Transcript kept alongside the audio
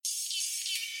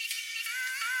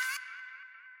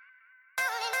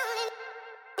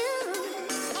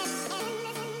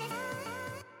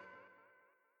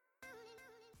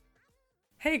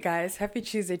Hey guys, happy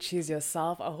Tuesday, choose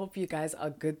yourself. I hope you guys are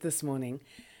good this morning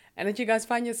and that you guys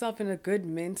find yourself in a good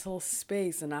mental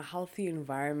space and a healthy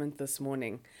environment this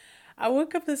morning. I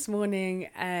woke up this morning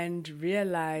and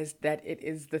realized that it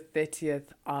is the 30th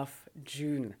of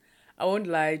June. I won't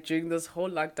lie, during this whole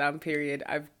lockdown period,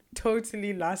 I've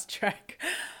totally lost track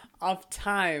of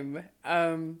time.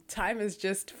 Time is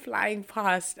just flying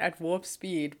past at warp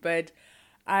speed, but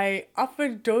I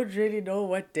often don't really know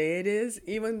what day it is,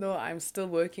 even though I'm still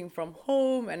working from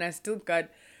home and I still got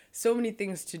so many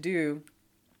things to do.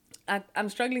 I'm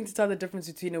struggling to tell the difference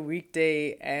between a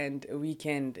weekday and a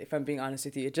weekend, if I'm being honest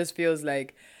with you. It just feels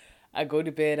like I go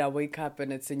to bed, I wake up,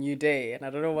 and it's a new day. And I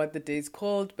don't know what the day's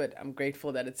called, but I'm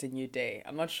grateful that it's a new day.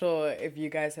 I'm not sure if you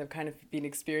guys have kind of been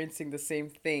experiencing the same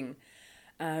thing.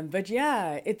 But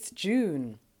yeah, it's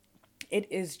June.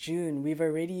 It is June. We've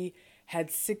already had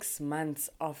 6 months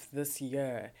of this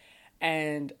year.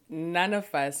 And none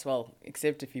of us, well,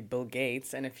 except a few Bill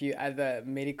Gates and a few other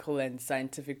medical and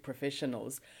scientific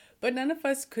professionals, but none of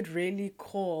us could really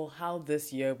call how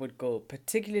this year would go,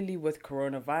 particularly with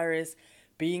coronavirus,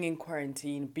 being in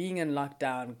quarantine, being in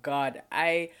lockdown. God,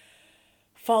 I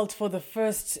felt for the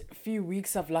first few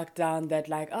weeks of lockdown that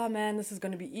like, oh man, this is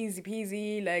going to be easy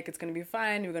peasy, like it's going to be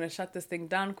fine, we're going to shut this thing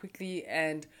down quickly.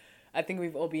 And I think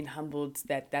we've all been humbled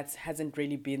that that hasn't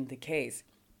really been the case.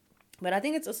 But I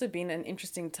think it's also been an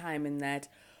interesting time in that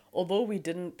although we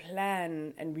didn't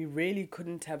plan and we really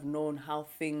couldn't have known how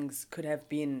things could have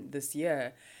been this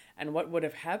year and what would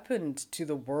have happened to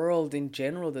the world in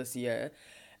general this year,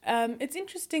 it's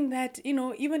interesting that,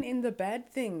 even in the bad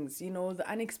things, the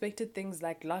unexpected things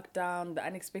like lockdown, the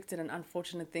unexpected and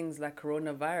unfortunate things like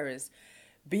coronavirus,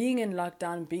 being in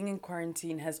lockdown, being in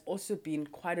quarantine has also been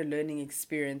quite a learning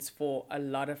experience for a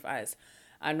lot of us.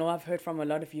 I know I've heard from a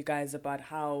lot of you guys about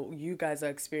how you guys are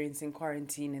experiencing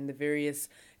quarantine in the various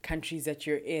countries that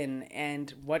you're in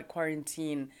and what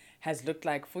quarantine has looked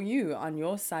like for you on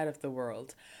your side of the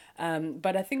world.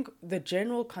 But I think the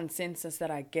general consensus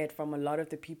that I get from a lot of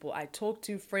the people I talk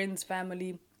to, friends,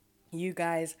 family, you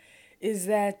guys, is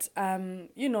that,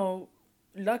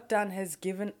 lockdown has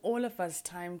given all of us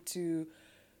time to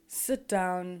sit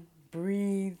down,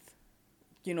 breathe,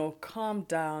 calm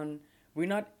down. We're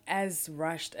not as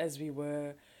rushed as we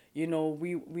were.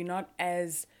 We're not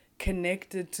as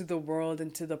connected to the world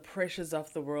and to the pressures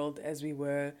of the world as we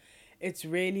were. It's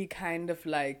really kind of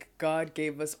like God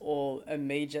gave us all a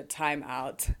major time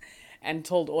out and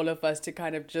told all of us to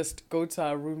kind of just go to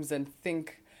our rooms and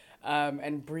think,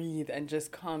 and breathe and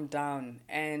just calm down.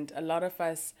 And a lot of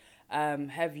us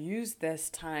have used this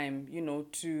time,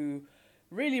 to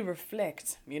really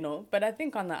reflect, But I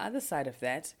think on the other side of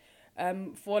that,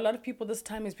 for a lot of people, this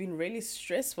time has been really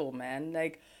stressful, man.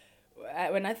 Like,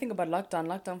 when I think about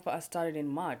lockdown for us started in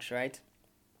March, right?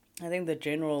 I think the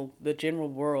general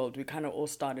world, we kind of all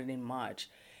started in March.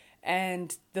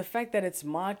 And the fact that it's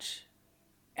March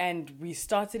and we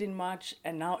started in March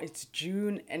and now it's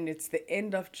June and it's the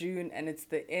end of June and it's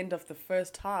the end of the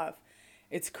first half.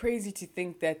 It's crazy to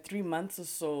think that 3 months or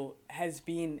so has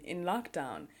been in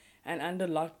lockdown and under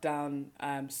lockdown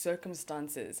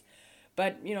circumstances.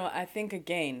 But I think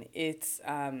again, it's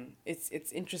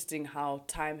interesting how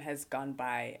time has gone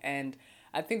by, and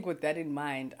I think with that in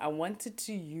mind, I wanted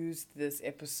to use this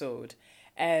episode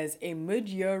as a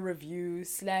mid-year review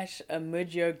slash a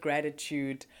mid-year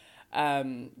gratitude.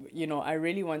 I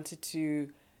really wanted to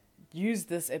use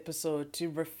this episode to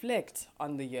reflect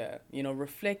on the year,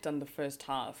 reflect on the first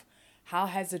half. How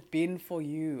has it been for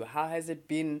you? How has it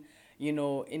been,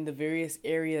 in the various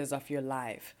areas of your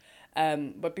life?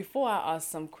 But before I ask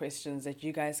some questions that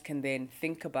you guys can then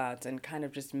think about and kind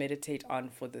of just meditate on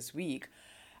for this week,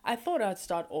 I thought I'd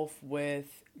start off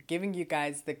with giving you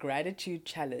guys the gratitude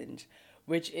challenge,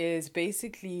 which is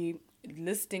basically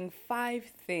listing 5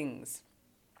 things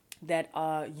that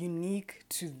are unique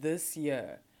to this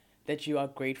year that you are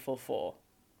grateful for,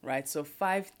 right? So,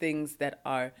 5 things that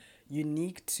are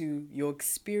unique to your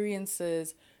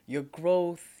experiences, your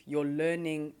growth, your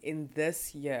learning in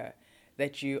this year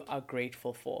that you are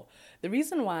grateful for. The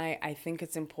reason why I think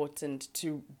it's important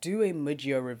to do a mid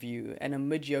year review and a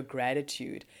mid year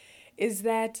gratitude is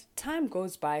that time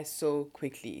goes by so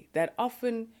quickly that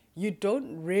often you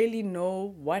don't really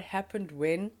know what happened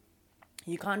when.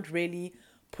 You can't really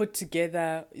put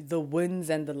together the wins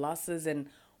and the losses and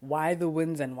why the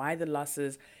wins and why the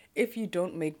losses if you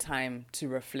don't make time to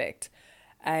reflect.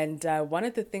 And one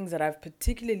of the things that I've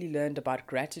particularly learned about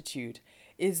gratitude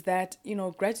is that,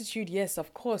 gratitude, yes,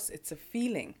 of course, it's a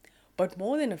feeling. But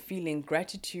more than a feeling,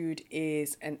 gratitude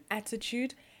is an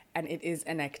attitude and it is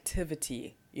an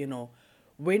activity.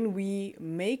 when we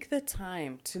make the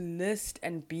time to list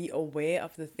and be aware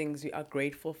of the things we are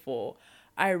grateful for,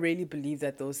 I really believe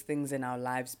that those things in our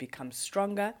lives become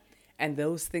stronger and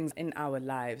those things in our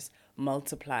lives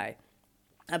multiply.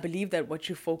 I believe that what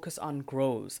you focus on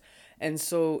grows. And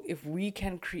so if we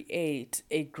can create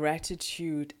a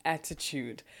gratitude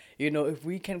attitude, if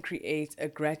we can create a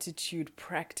gratitude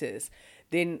practice,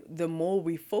 then the more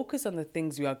we focus on the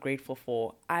things we are grateful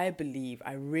for, I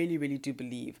really, really do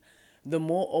believe, the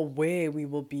more aware we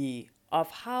will be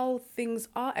of how things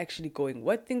are actually going,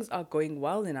 what things are going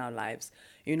well in our lives.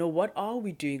 What are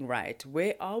we doing right?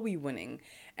 Where are we winning?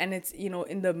 And it's,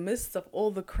 in the midst of all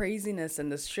the craziness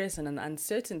and the stress and the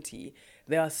uncertainty,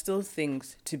 there are still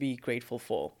things to be grateful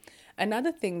for.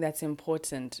 Another thing that's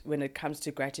important when it comes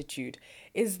to gratitude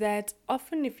is that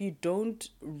often if you don't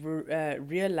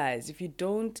realize, if you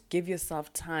don't give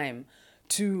yourself time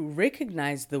to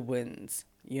recognize the wins,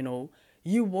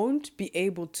 you won't be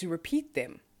able to repeat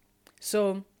them.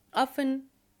 So often,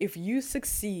 if you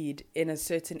succeed in a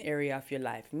certain area of your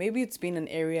life, maybe it's been an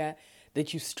area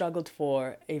that you struggled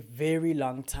for a very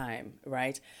long time,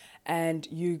 right? And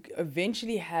you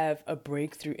eventually have a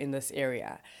breakthrough in this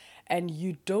area, and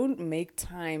you don't make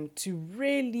time to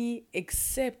really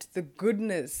accept the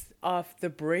goodness of the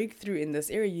breakthrough in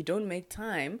this area. You don't make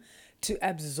time to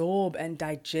absorb and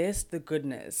digest the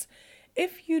goodness.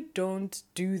 If you don't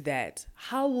do that,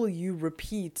 how will you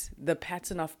repeat the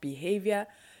pattern of behavior,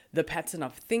 the pattern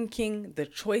of thinking, the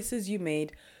choices you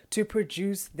made to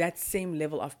produce that same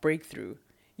level of breakthrough?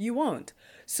 You won't.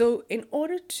 So in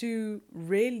order to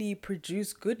really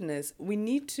produce goodness, we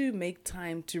need to make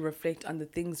time to reflect on the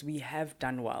things we have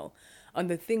done well, on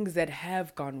the things that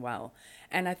have gone well.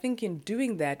 And I think in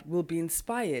doing that, we'll be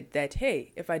inspired that,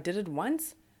 hey, if I did it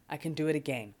once, I can do it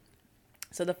again.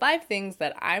 So the 5 things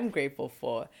that I'm grateful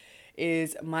for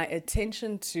is my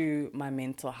attention to my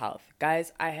mental health.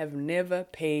 Guys, I have never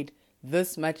paid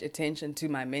this much attention to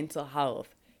my mental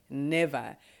health.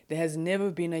 Never. There has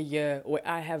never been a year where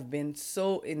I have been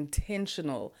so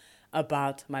intentional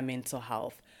about my mental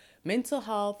health. Mental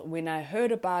health, when I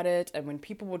heard about it and when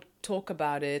people would talk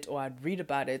about it or I'd read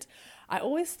about it, I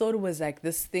always thought it was like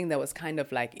this thing that was kind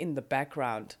of like in the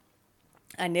background.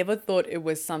 I never thought it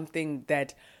was something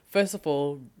that, first of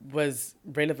all, was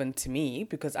relevant to me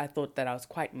because I thought that I was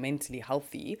quite mentally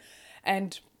healthy.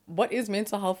 And what is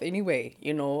mental health anyway?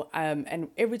 And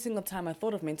every single time I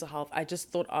thought of mental health, I just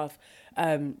thought of,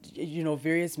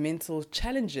 various mental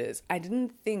challenges. I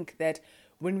didn't think that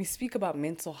when we speak about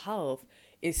mental health,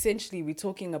 essentially we're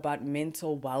talking about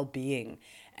mental well-being.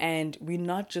 And we're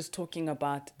not just talking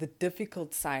about the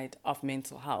difficult side of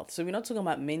mental health. So we're not talking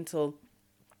about mental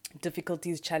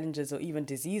difficulties, challenges, or even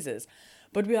diseases,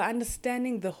 but we are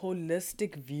understanding the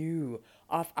holistic view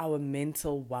of our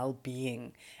mental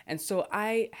well-being. And so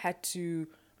I had to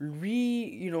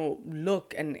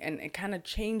look and kind of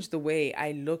change the way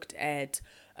I looked at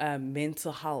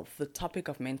mental health, the topic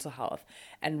of mental health,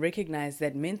 and recognize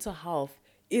that mental health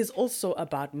is also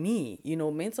about me.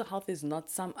 Mental health is not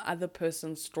some other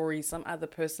person's story, some other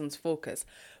person's focus,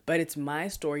 but it's my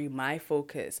story, my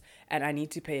focus, and I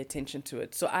need to pay attention to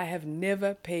it. So I have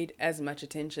never paid as much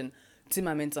attention to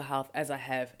my mental health as I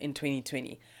have in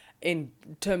 2020, in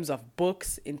terms of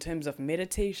books, in terms of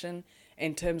meditation,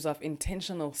 in terms of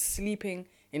intentional sleeping,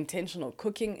 intentional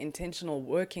cooking, intentional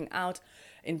working out,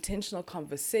 intentional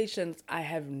conversations. I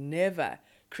have never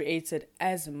created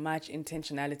as much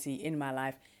intentionality in my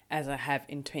life as I have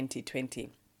in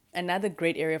 2020. Another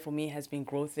great area for me has been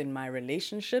growth in my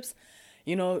relationships.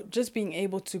 Just being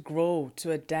able to grow,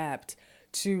 to adapt,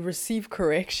 to receive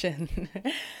correction,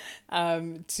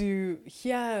 to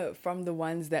hear from the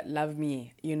ones that love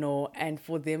me, and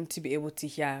for them to be able to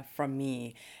hear from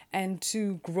me, and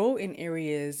to grow in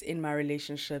areas in my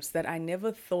relationships that I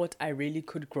never thought I really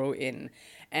could grow in.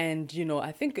 And,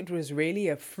 I think it was really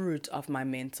a fruit of my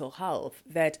mental health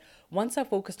that once I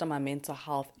focused on my mental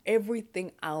health,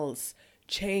 everything else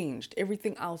changed,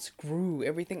 everything else grew,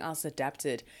 everything else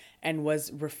adapted and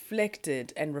was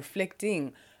reflected and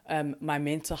reflecting my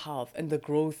mental health and the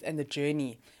growth and the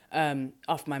journey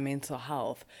of my mental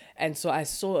health. And so I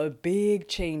saw a big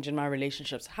change in my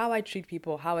relationships, how I treat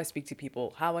people, how I speak to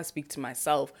people, how I speak to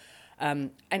myself.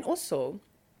 And also,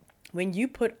 when you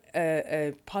put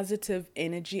a positive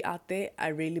energy out there, I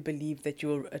really believe that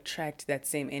you'll attract that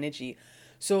same energy.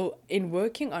 So in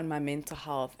working on my mental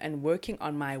health and working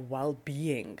on my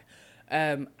well-being,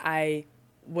 I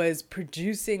was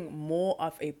producing more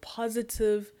of a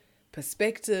positive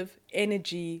perspective,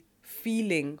 energy,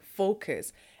 feeling,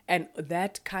 focus. And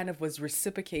that kind of was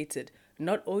reciprocated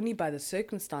not only by the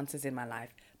circumstances in my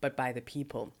life, but by the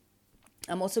people.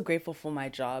 I'm also grateful for my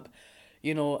job.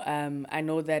 I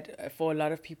know that for a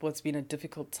lot of people, it's been a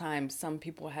difficult time. Some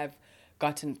people have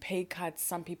gotten pay cuts.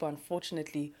 Some people,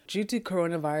 unfortunately, due to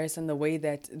coronavirus and the way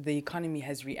that the economy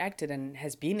has reacted and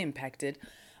has been impacted,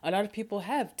 a lot of people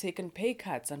have taken pay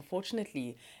cuts,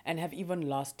 unfortunately, and have even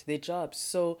lost their jobs.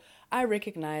 So I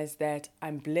recognize that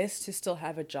I'm blessed to still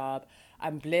have a job.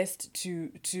 I'm blessed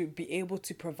to be able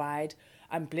to provide.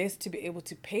 I'm blessed to be able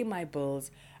to pay my bills.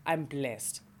 I'm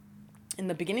blessed. In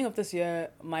the beginning of this year,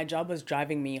 my job was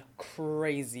driving me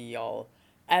crazy, y'all.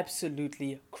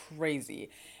 Absolutely crazy.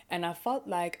 And I felt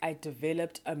like I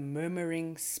developed a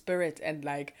murmuring spirit and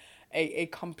like a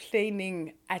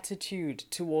complaining attitude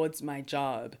towards my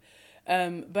job.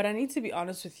 But I need to be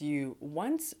honest with you.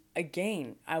 Once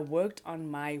again, I worked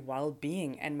on my well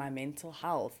being and my mental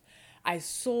health. I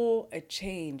saw a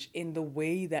change in the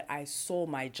way that I saw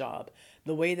my job,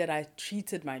 the way that I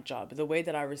treated my job, the way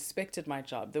that I respected my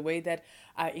job, the way that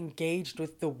I engaged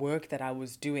with the work that I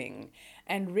was doing,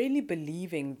 and really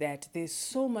believing that there's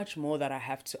so much more that I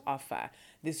have to offer.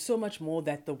 There's so much more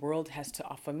that the world has to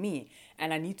offer me,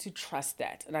 and I need to trust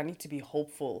that, and I need to be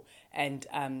hopeful and,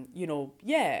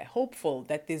 hopeful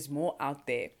that there's more out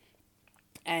there.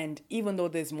 And even though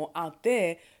there's more out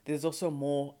there, there's also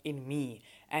more in me.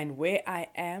 And where I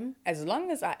am, as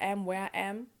long as I am where I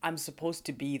am, I'm supposed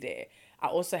to be there. I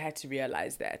also had to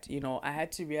realize that, I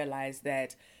had to realize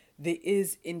that there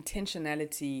is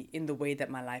intentionality in the way that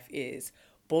my life is,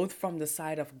 both from the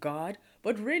side of God,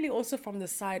 but really also from the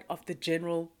side of the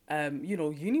general,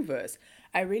 universe.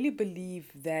 I really believe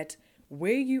that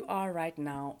where you are right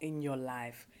now in your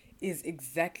life is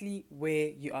exactly where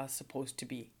you are supposed to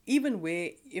be. Even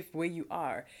where you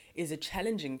are is a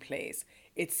challenging place,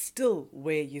 it's still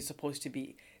where you're supposed to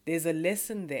be. There's a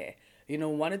lesson there.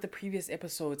 One of the previous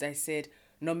episodes I said,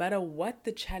 no matter what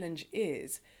the challenge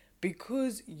is,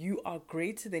 because you are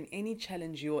greater than any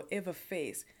challenge you'll ever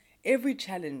face, every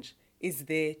challenge is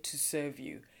there to serve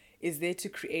you, is there to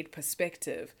create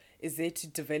perspective, is there to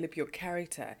develop your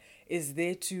character, is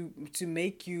there to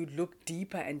make you look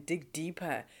deeper and dig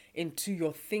deeper into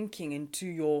your thinking, into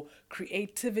your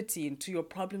creativity, into your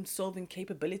problem solving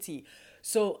capability.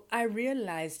 So I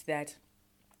realized that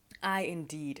I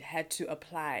indeed had to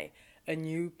apply a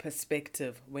new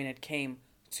perspective when it came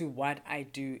to what I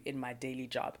do in my daily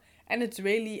job. And it's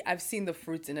really, I've seen the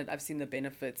fruits in it, I've seen the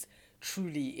benefits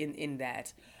truly in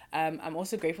that. I'm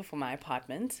also grateful for my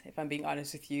apartment, if I'm being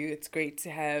honest with you. It's great to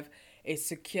have a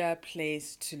secure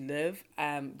place to live.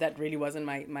 That really wasn't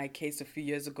my case a few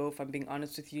years ago, if I'm being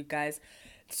honest with you guys.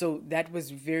 So that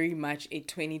was very much a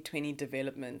 2020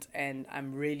 development, and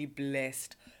I'm really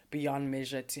blessed beyond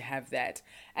measure to have that.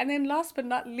 And then last but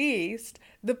not least,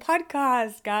 the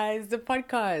podcast, guys, the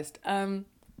podcast.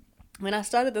 When I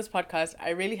started this podcast,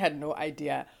 I really had no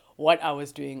idea what I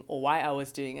was doing or why I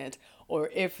was doing it, or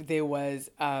if there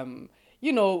was, I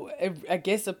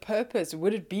guess a purpose.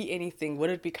 Would it be anything?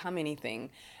 Would it become anything?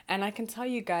 And I can tell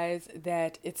you guys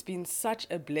that it's been such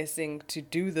a blessing to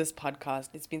do this podcast.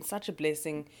 It's been such a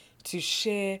blessing to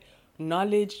share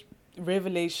knowledge,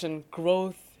 revelation,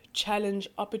 growth, challenge,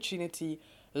 opportunity,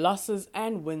 losses,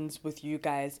 and wins with you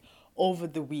guys over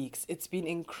the weeks. It's been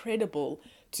incredible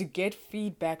to get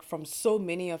feedback from so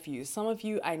many of you. Some of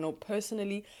you I know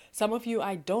personally, some of you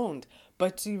I don't.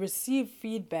 But to receive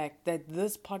feedback that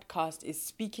this podcast is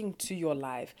speaking to your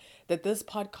life, that this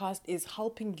podcast is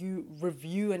helping you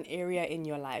review an area in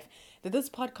your life, that this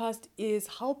podcast is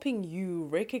helping you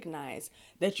recognize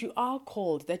that you are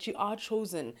called, that you are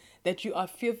chosen, that you are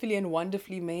fearfully and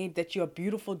wonderfully made, that you are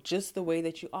beautiful just the way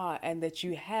that you are, and that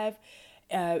you have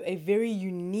a very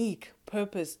unique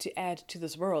purpose to add to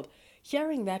this world.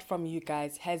 Hearing that from you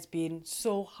guys has been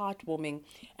so heartwarming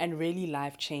and really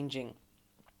life-changing.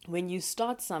 When you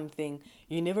start something,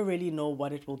 you never really know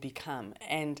what it will become.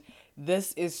 And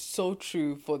this is so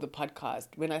true for the podcast.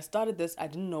 When I started this, I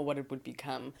didn't know what it would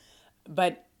become.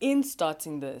 But in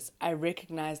starting this, I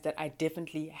recognized that I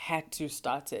definitely had to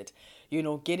start it,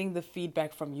 getting the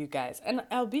feedback from you guys. And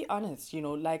I'll be honest,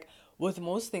 like with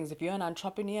most things, if you're an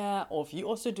entrepreneur, or if you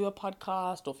also do a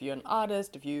podcast, or if you're an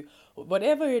artist,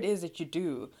 whatever it is that you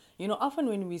do, often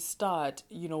when we start,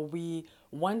 we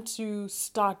want to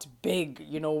start big,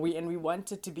 we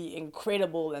want it to be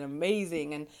incredible and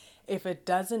amazing. And if it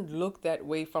doesn't look that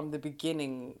way from the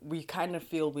beginning, we kind of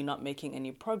feel we're not making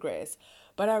any progress.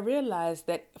 But I realized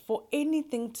that for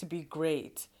anything to be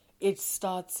great, it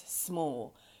starts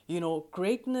small.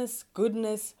 Greatness,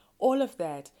 goodness, all of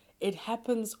that, it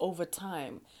happens over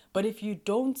time. But if you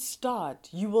don't start,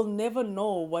 you will never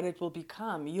know what it will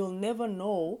become. You'll never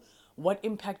know what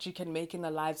impact you can make in the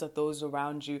lives of those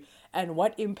around you, and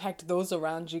what impact those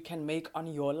around you can make on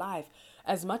your life.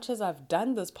 As much as I've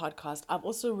done this podcast, I've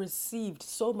also received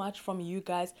so much from you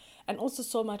guys, and also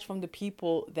so much from the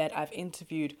people that I've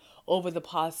interviewed over the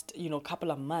past,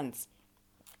 couple of months.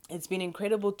 It's been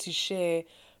incredible to share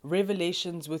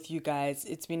revelations with you guys.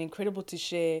 It's been incredible to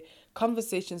share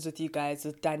conversations with you guys,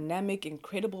 with dynamic,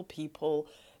 incredible people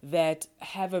that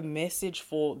have a message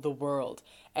for the world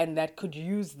and that could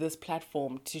use this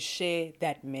platform to share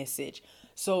that message.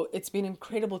 So it's been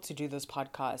incredible to do this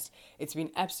podcast. It's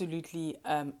been absolutely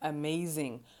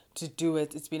amazing to do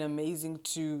it. It's been amazing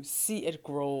to see it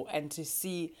grow and to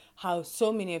see how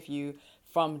so many of you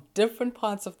from different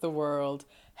parts of the world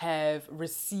have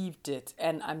received it.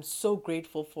 And I'm so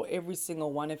grateful for every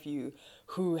single one of you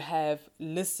who have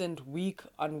listened week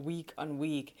on week on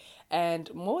week.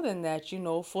 And more than that,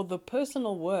 for the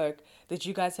personal work that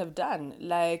you guys have done.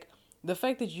 Like the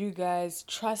fact that you guys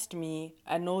trust me.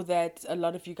 I know that a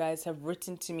lot of you guys have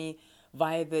written to me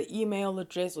via the email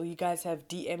address, or you guys have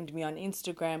DM'd me on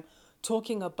Instagram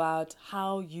talking about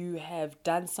how you have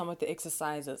done some of the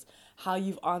exercises, how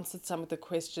you've answered some of the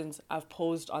questions I've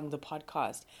posed on the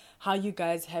podcast, how you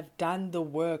guys have done the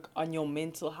work on your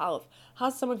mental health, how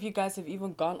some of you guys have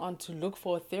even gone on to look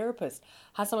for a therapist,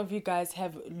 how some of you guys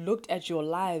have looked at your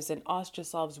lives and asked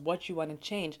yourselves what you want to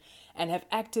change and have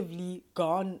actively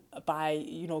gone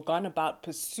about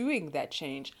pursuing that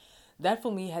change. That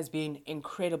for me has been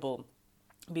incredible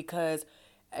because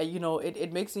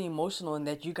it makes me emotional in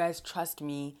that you guys trust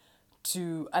me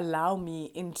to allow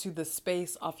me into the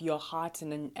space of your heart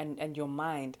and your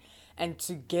mind. And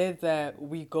together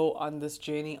we go on this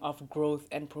journey of growth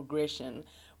and progression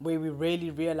where we really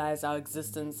realize our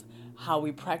existence, how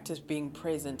we practice being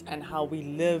present, and how we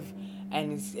live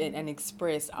and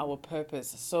express our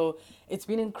purpose. So it's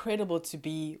been incredible to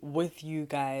be with you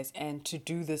guys and to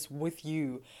do this with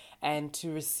you and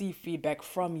to receive feedback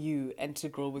from you and to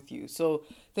grow with you. So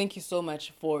thank you so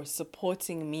much for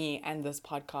supporting me and this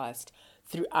podcast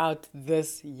throughout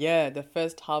this year, the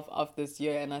first half of this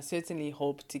year. And I certainly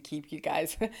hope to keep you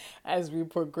guys as we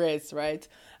progress, right?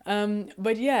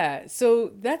 But yeah,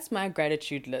 so that's my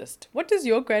gratitude list. What does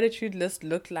your gratitude list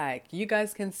look like? You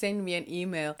guys can send me an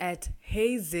email at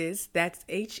heyziz, that's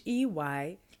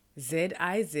HEYZIZ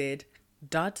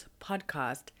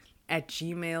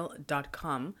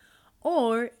 .podcast@gmail.com,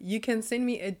 or you can send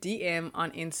me a DM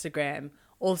on Instagram,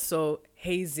 also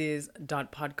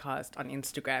heyziz.podcast on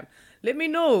Instagram. Let me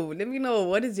know,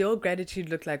 what does your gratitude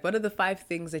look like? What are the 5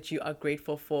 things that you are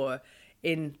grateful for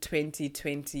in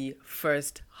 2020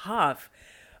 first half?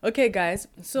 Okay, guys,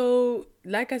 so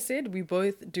like I said, we're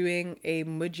both doing a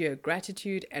mid-year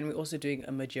gratitude and we're also doing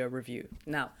a mid-year review.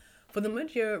 Now, for the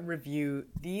mid-year review,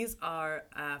 these are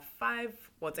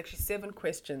 7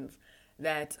 questions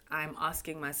that I'm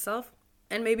asking myself,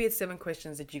 and maybe it's 7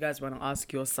 questions that you guys want to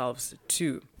ask yourselves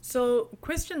too. So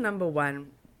question number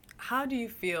 1, how do you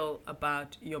feel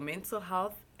about your mental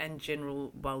health and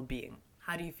general well-being?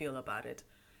 How do you feel about it?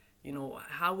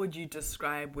 How would you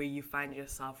describe where you find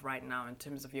yourself right now in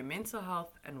terms of your mental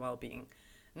health and well-being?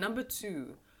 Number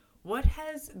 2, what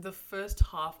has the first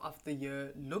half of the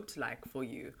year looked like for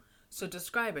you? So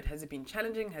describe it. Has it been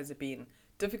challenging? Has it been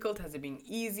difficult? Has it been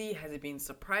easy? Has it been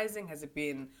surprising?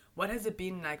 What has it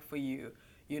been like for you?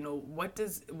 What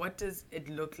does it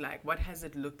look like? What has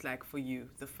it looked like for you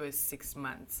the first 6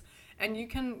 months? And you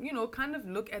can, kind of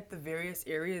look at the various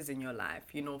areas in your life,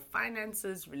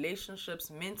 finances,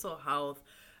 relationships, mental health,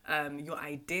 your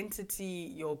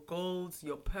identity, your goals,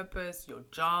 your purpose, your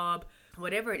job,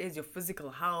 whatever it is, your physical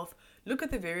health. Look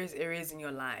at the various areas in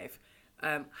your life.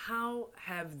 How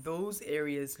have those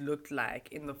areas looked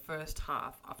like in the first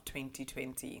half of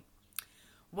 2020?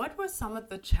 What were some of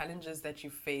the challenges that you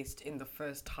faced in the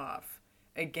first half?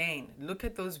 Again, look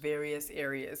at those various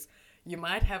areas. You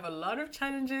might have a lot of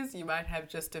challenges, you might have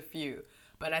just a few,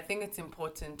 but I think it's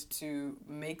important to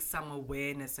make some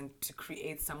awareness and to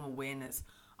create some awareness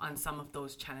on some of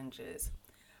those challenges.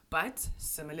 But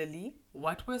similarly,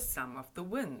 what were some of the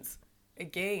wins?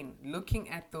 Again, looking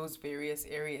at those various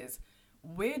areas.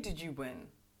 Where did you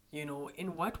win?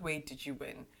 In what way did you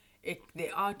win?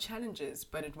 There are challenges,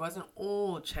 but it wasn't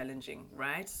all challenging,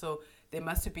 right? So there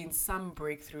must have been some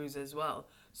breakthroughs as well.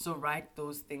 So write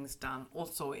those things down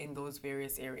also in those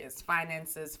various areas: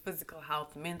 finances, physical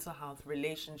health, mental health,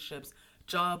 relationships,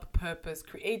 job, purpose,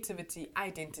 creativity,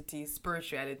 identity,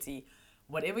 spirituality,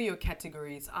 whatever your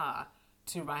categories are,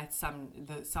 to write some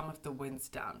of the wins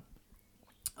down.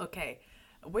 Okay,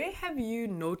 where have you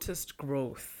noticed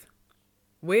growth?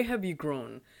 Where have you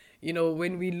grown?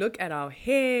 When we look at our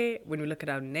hair, when we look at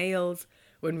our nails,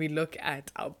 when we look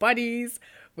at our bodies,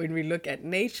 when we look at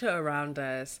nature around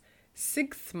us,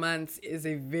 6 months is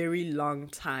a very long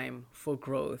time for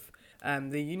growth.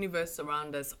 The universe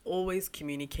around us always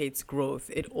communicates growth.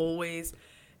 It always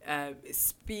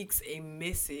speaks a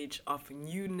message of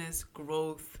newness,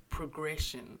 growth,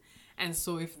 progression. And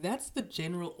so, if that's the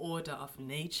general order of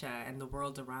nature and the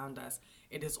world around us,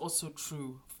 it is also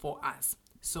true for us.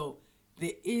 So,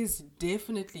 there is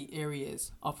definitely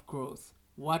areas of growth.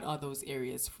 What are those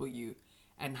areas for you,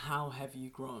 and how have you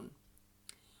grown?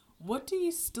 What do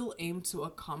you still aim to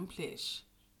accomplish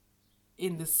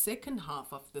in the second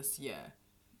half of this year?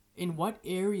 In what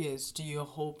areas do you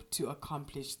hope to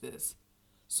accomplish this?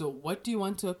 So, what do you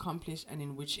want to accomplish and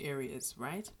in which areas,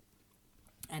 right?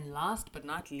 And last but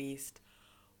not least,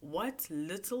 what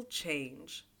little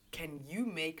change can you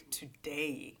make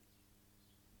today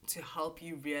to help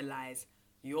you realize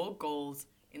your goals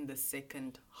in the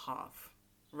second half?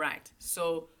 Right.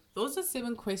 So, those are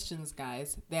 7 questions,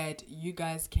 guys, that you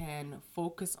guys can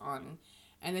focus on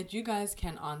and that you guys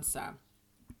can answer.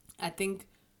 I think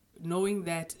knowing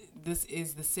that this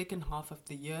is the second half of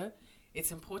the year,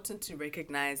 it's important to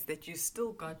recognize that you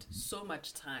still got so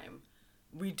much time.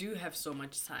 We do have so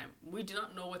much time. We do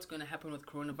not know what's going to happen with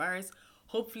coronavirus.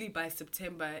 Hopefully by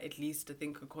September, at least, I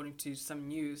think according to some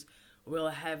news, we'll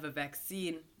have a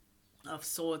vaccine of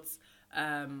sorts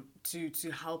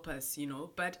to help us,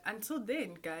 But until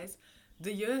then, guys,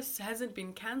 the year hasn't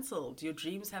been cancelled. Your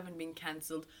dreams haven't been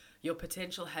cancelled. Your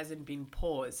potential hasn't been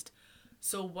paused.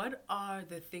 So what are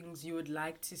the things you would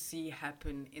like to see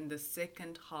happen in the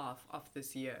second half of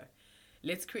this year?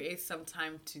 Let's create some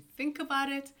time to think about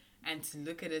it and to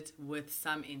look at it with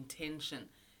some intention.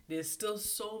 There's still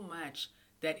so much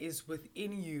that is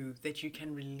within you that you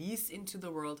can release into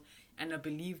the world, and I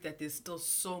believe that there's still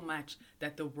so much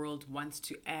that the world wants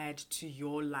to add to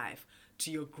your life,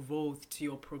 to your growth, to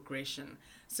your progression.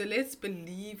 So let's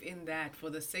believe in that for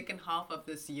the second half of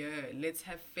this year. Let's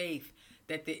have faith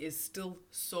that there is still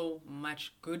so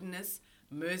much goodness,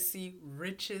 mercy,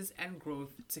 riches, and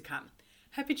growth to come.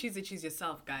 Happy Tuesday, choose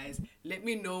yourself, guys. Let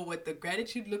me know what the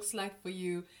gratitude looks like for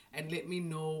you, and let me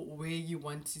know where you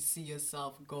want to see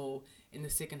yourself go in the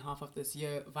second half of this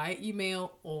year via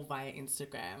email or via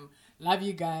Instagram. Love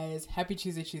you guys. Happy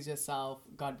Tuesday, choose yourself.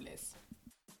 God bless.